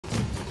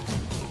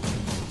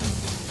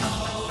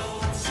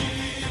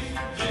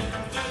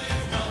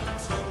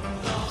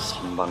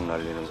막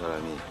날리는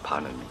사람이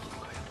반은 이긴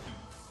거야.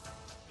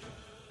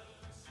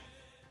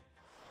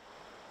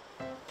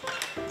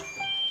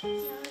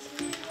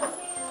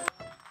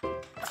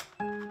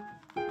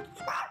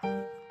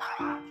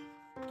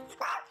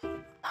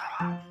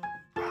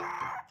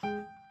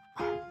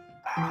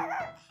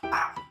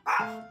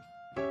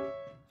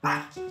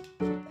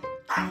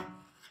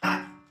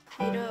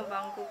 이름은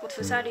망고고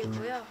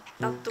 2살이고요.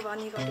 낯도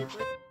많이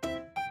가리고요.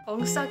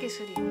 엉싸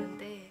기술이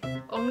있는데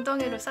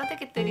엉덩이로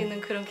싸대기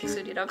때리는 그런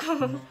기술이라고.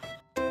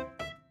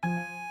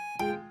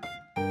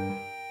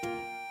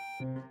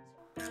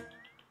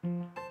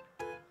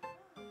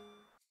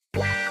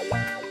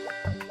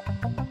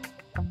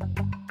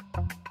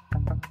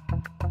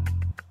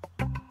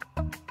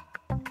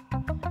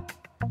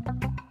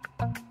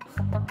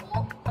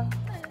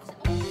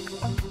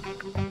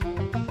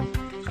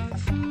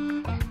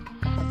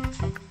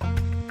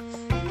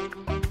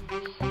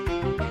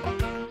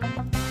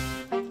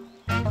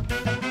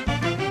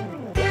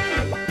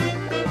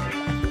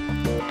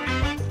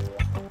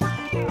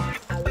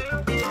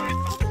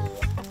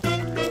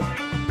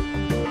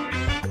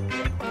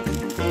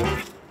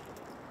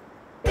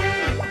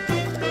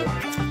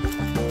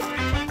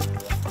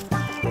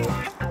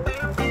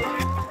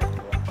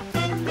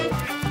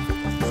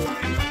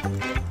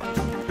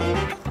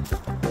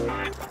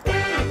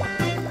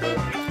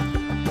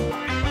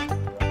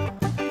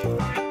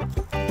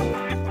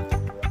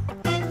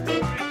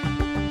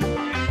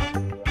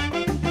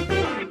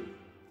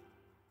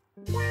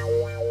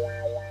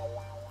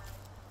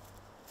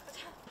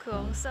 그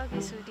엉싸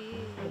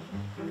기술이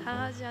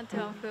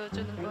강아지한테만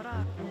보여주는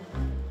거라.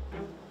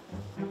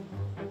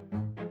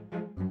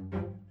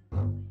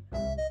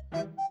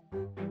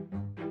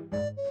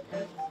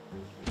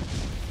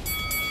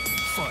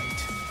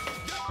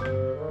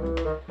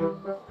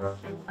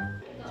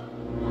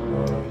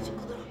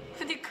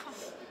 그니까.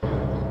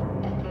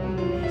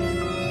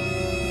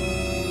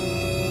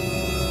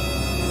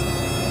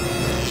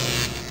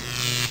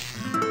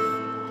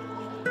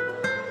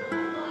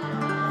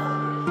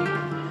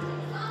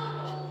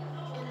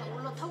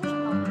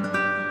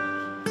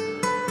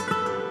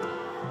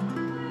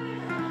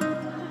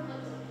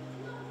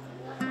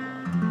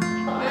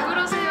 왜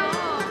그러세요?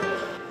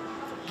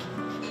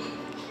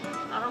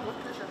 나랑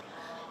못하죠.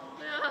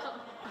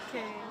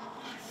 오케이.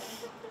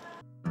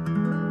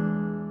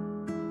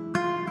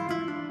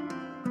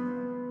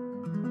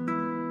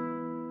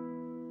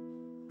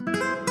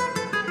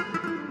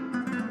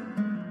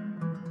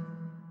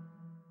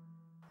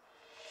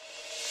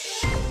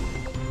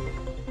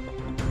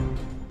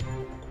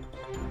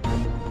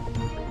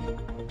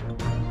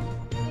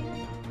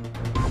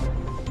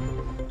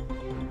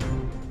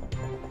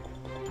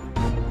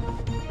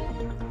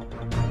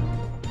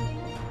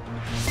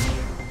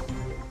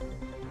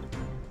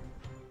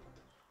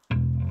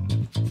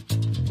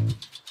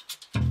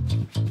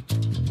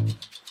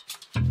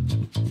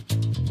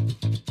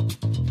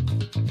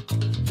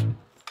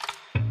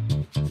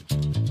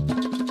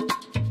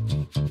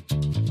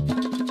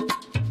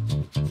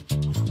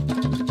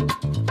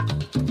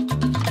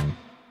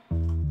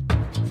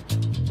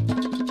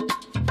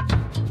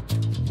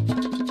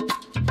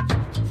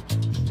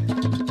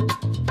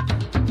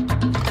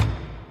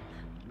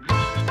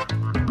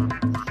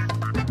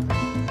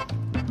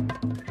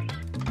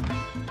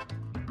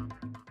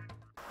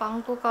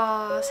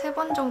 망고가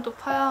 3번 정도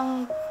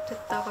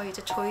파양됐다가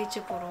이제 저희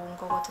집으로 온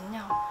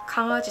거거든요.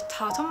 강아지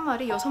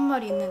 5마리,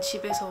 6마리 있는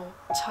집에서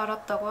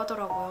자랐다고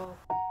하더라고요.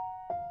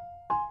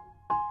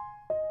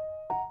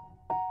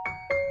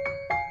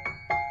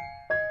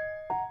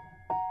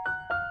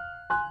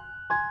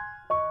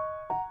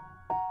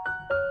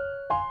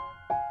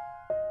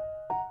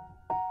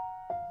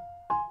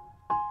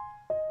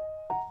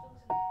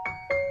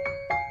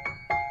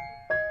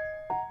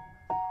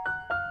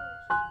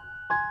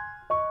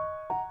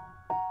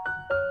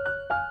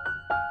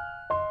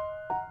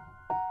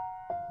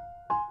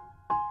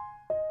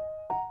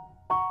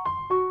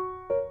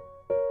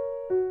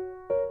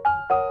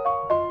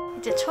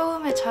 이제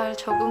처음에 잘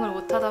적응을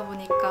못하다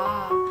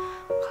보니까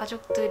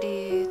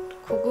가족들이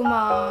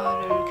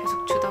고구마를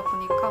계속 주다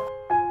보니까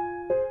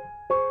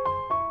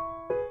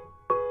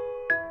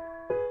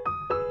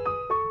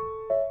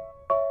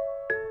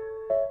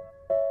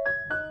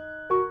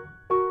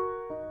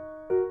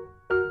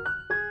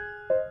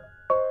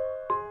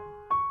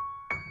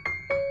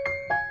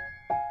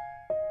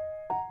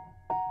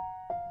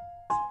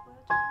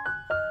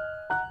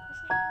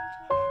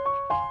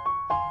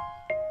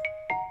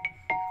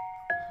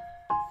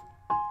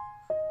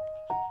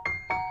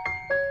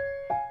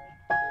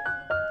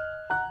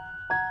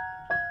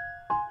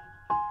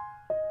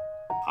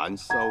안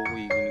싸우고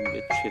이기는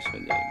게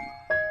최선이야, 임마.